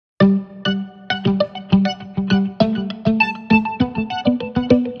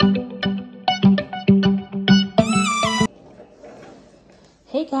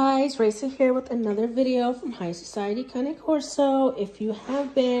guys, Racer here with another video from High Society Corso. If you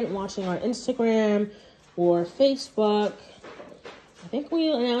have been watching our Instagram or Facebook, I think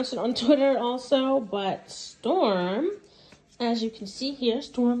we announced it on Twitter also, but Storm, as you can see here,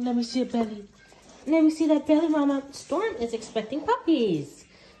 Storm, let me see a belly. Let me see that belly, Mama. Storm is expecting puppies.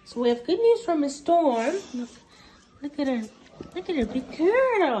 So we have good news from Miss Storm. Look at her. Look at her, big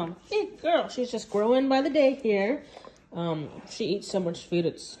girl. Big girl. She's just growing by the day here. She eats so much food,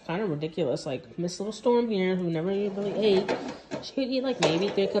 it's kind of ridiculous. Like Miss Little Storm here, who never really ate, she could eat like maybe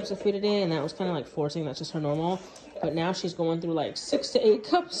 3 cups of food a day, and that was kind of like forcing. That's just her normal. But now she's going through like 6 to 8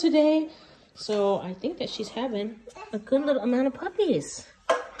 cups a day. So I think that she's having a good little amount of puppies.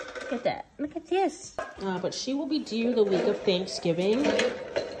 Look at that. Look at this. But she will be due the week of Thanksgiving.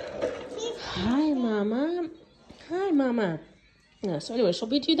 Hi, Mama. Hi, Mama. Yeah, so anyway, she'll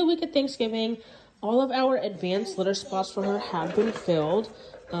be due the week of Thanksgiving. All of our advanced litter spots for her have been filled.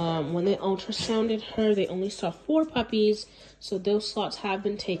 When they ultrasounded her, they only saw 4 puppies, so those slots have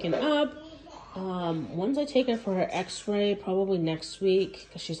been taken up. Once I take her for her x-ray, probably next week,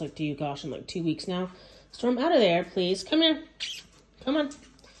 because she's like due, gosh, in like 2 weeks now. Storm, out of there, please. Come here. Come on.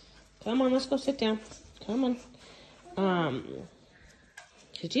 Come on, let's go sit down. Come on.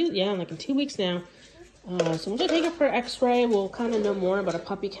 She's due, yeah, like in 2 weeks now. So once I take her for x-ray, we'll kind of know more about a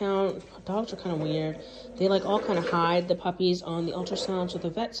puppy count. Dogs are kind of weird. They like all kind of hide the puppies on the ultrasound. So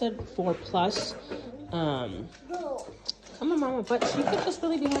the vet said 4+. Come on, Mama, but she could just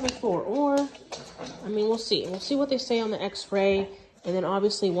really be having 4. Or, I mean, we'll see. We'll see what they say on the x-ray. And then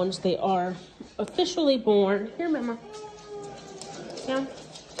obviously once they are officially born, here, Mama. Down.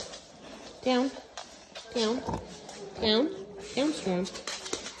 Down. Down. Down. Down, Storm.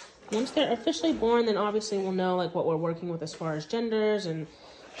 Once they're officially born, then obviously we'll know like what we're working with as far as genders and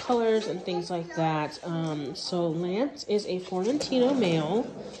colors and things like that. So Lance is a Florentino male,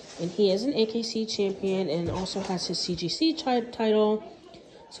 and he is an AKC champion and also has his CGC title.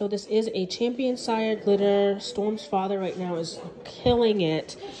 So this is a champion sire litter. Storm's father right now is killing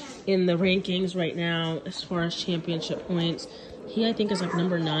it in the rankings right now as far as championship points. He, I think, is like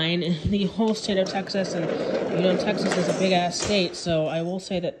number 9 in the whole state of Texas, and you know, Texas is a big-ass state, so I will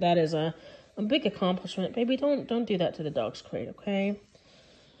say that that is a big accomplishment. Baby, don't do that to the dog's crate, okay?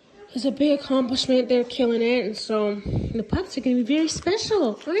 It's a big accomplishment. They're killing it, and so the pups are going to be very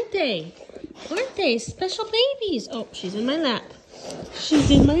special, aren't they? Aren't they? Special babies. Oh, she's in my lap.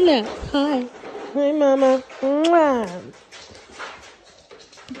 She's in my lap. Hi. Hi, Mama. Mwah.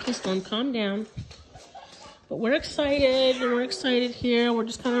 Okay, Storm, calm down. But we're excited. We're excited here. We're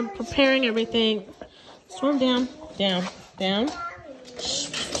just kind of preparing everything. Storm, down. Down. Down.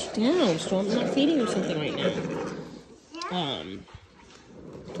 Down, Storm. I'm not feeding you something right now.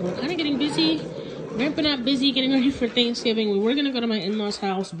 We're kind of getting busy. Ramping up busy, getting ready for Thanksgiving. We were going to go to my in-laws'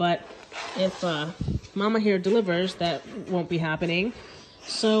 house, but if Mama here delivers, that won't be happening.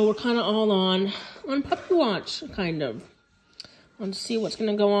 So we're kind of all on puppy watch, kind of. On to see what's going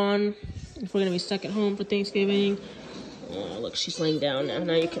to go on. If we're going to be stuck at home for Thanksgiving. Oh, look, she's laying down now.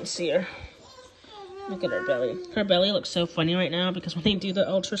 Now you can see her. Look at her belly. Her belly looks so funny right now because when they do the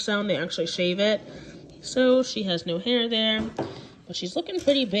ultrasound, they actually shave it. So she has no hair there. But she's looking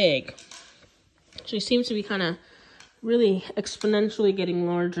pretty big. She seems to be kind of really exponentially getting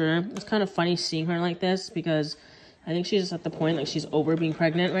larger. It's kind of funny seeing her like this because I think she's just at the point like she's over being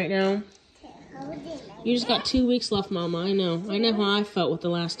pregnant right now. You just got 2 weeks left, Mama. I know. I know how I felt with the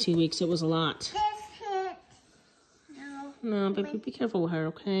last 2 weeks. It was a lot. No, baby, be careful with her,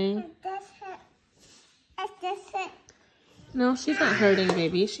 okay? No, she's not hurting,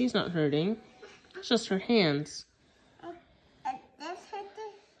 baby. She's not hurting. It's just her hands.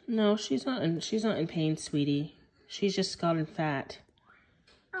 No, she's not in pain, sweetie. She's just gotten fat.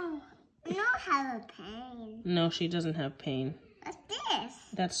 Oh, I don't have a pain. No, she doesn't have pain. What's this?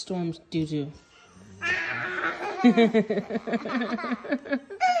 That's Storm's doo-doo.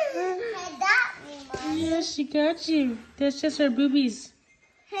 Yeah, she got you. That's just her boobies.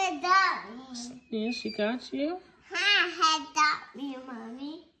 Yeah, she got you. Me,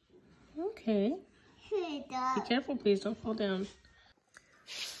 Mommy. Okay. Be careful, please. Don't fall down.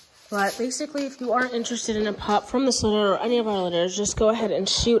 But basically, if you are interested in a pup from this litter or any of our litters, just go ahead and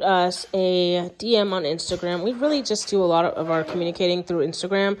shoot us a DM on Instagram. We really just do a lot of our communicating through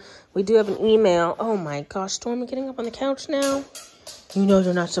Instagram. We do have an email. Oh my gosh, Storm, you're getting up on the couch now? You know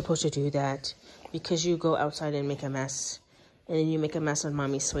you're not supposed to do that because you go outside and make a mess. And then you make a mess on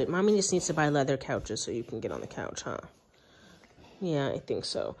Mommy's suite. Mommy just needs to buy leather couches so you can get on the couch, huh? Yeah, I think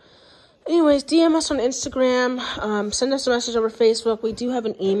so. Anyways, DM us on Instagram. Send us a message over Facebook. We do have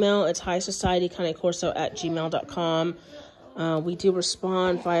an email. It's highsocietycorso@gmail.com. We do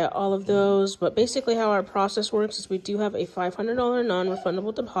respond via all of those, but basically how our process works is we do have a $500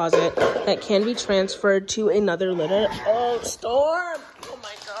 non-refundable deposit that can be transferred to another litter. Oh, Storm! Oh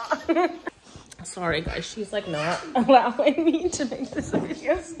my God. Sorry guys, she's like not allowing me to make this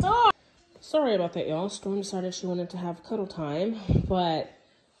video. Stop! Sorry about that, y'all. Storm decided she wanted to have cuddle time, but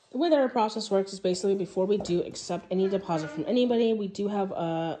the way that our process works is basically before we do accept any deposit from anybody, we do have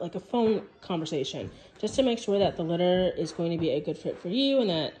like a phone conversation just to make sure that the litter is going to be a good fit for you and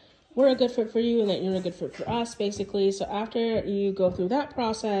that we're a good fit for you and that you're a good fit for us, basically. So after you go through that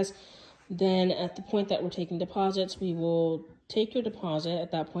process, then at the point that we're taking deposits, we will take your deposit.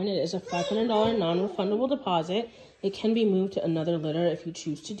 At that point, it is a $500 non-refundable deposit. It can be moved to another litter if you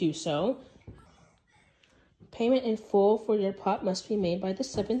choose to do so. Payment in full for your pup must be made by the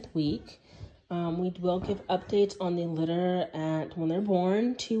 7th week. We will give updates on the litter at when they're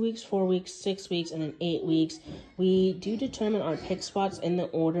born, 2 weeks, 4 weeks, 6 weeks, and then 8 weeks. We do determine our pick spots in the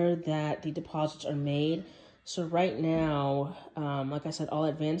order that the deposits are made. So right now, like I said, all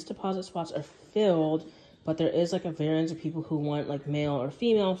advanced deposit spots are filled, but there is like a variance of people who want like male or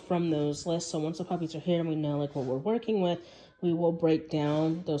female from those lists. So once the puppies are here and we know like what we're working with, we will break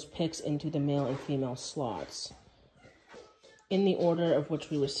down those picks into the male and female slots in the order of which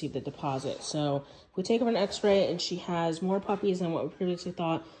we receive the deposit. So if we take her an x-ray and she has more puppies than what we previously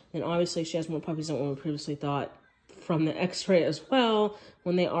thought, then obviously she has more puppies than what we previously thought from the x-ray as well.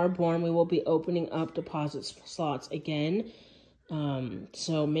 When they are born, we will be opening up deposit slots again.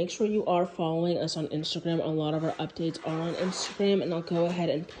 So make sure you are following us on Instagram. A lot of our updates are on Instagram, and I'll go ahead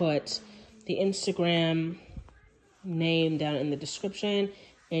and put the Instagram name down in the description,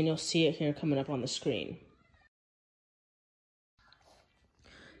 and you'll see it here coming up on the screen.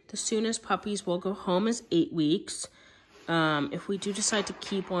 The soonest puppies will go home is 8 weeks. If we do decide to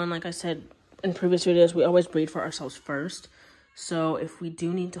keep one, like I said in previous videos, we always breed for ourselves first. So if we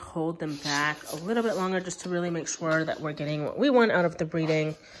do need to hold them back a little bit longer just to really make sure that we're getting what we want out of the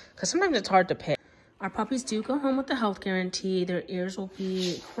breeding, because sometimes it's hard to pick. Our puppies do go home with the health guarantee. Their ears will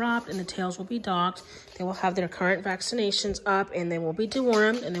be cropped and the tails will be docked. They will have their current vaccinations up and they will be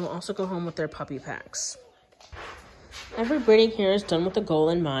dewormed, and they will also go home with their puppy packs. Every breeding here is done with a goal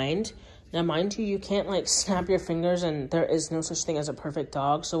in mind. Now, mind you, you can't like snap your fingers and there is no such thing as a perfect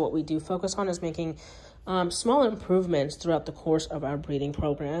dog. So what we do focus on is making small improvements throughout the course of our breeding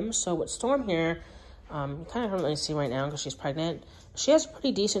program. So with Storm here, you kind of can't really see right now because she's pregnant. She has a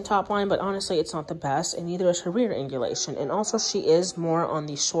pretty decent top line, but honestly, it's not the best, and neither is her rear angulation. And also, she is more on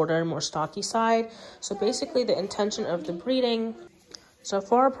the shorter, more stocky side. So basically, the intention of the breeding, so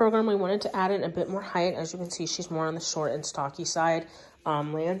for our program, we wanted to add in a bit more height. As you can see, she's more on the short and stocky side.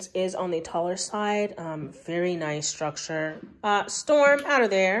 Lance is on the taller side. Very nice structure. Storm, out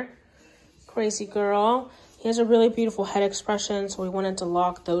of there. Crazy girl. He has a really beautiful head expression, so we wanted to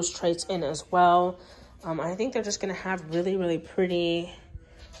lock those traits in as well. I think they're just going to have really, really pretty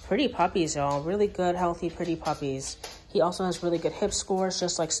puppies, y'all. Really good, healthy, pretty puppies. He also has really good hip scores,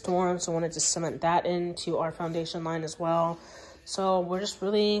 just like Storm, so I wanted to cement that into our foundation line as well. So we're just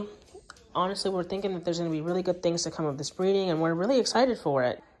really, honestly, we're thinking that there's going to be really good things to come of this breeding, and we're really excited for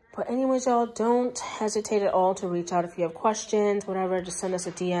it. But anyways, y'all, don't hesitate at all to reach out if you have questions, whatever. Just send us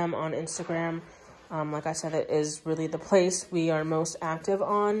a DM on Instagram. Like I said, it is really the place we are most active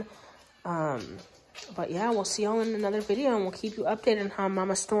on. But yeah, we'll see y'all in another video, and we'll keep you updated on how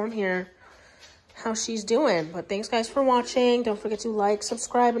Mama Storm here, how she's doing. But thanks, guys, for watching. Don't forget to like,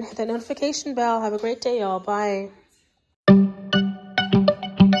 subscribe, and hit that notification bell. Have a great day, y'all. Bye.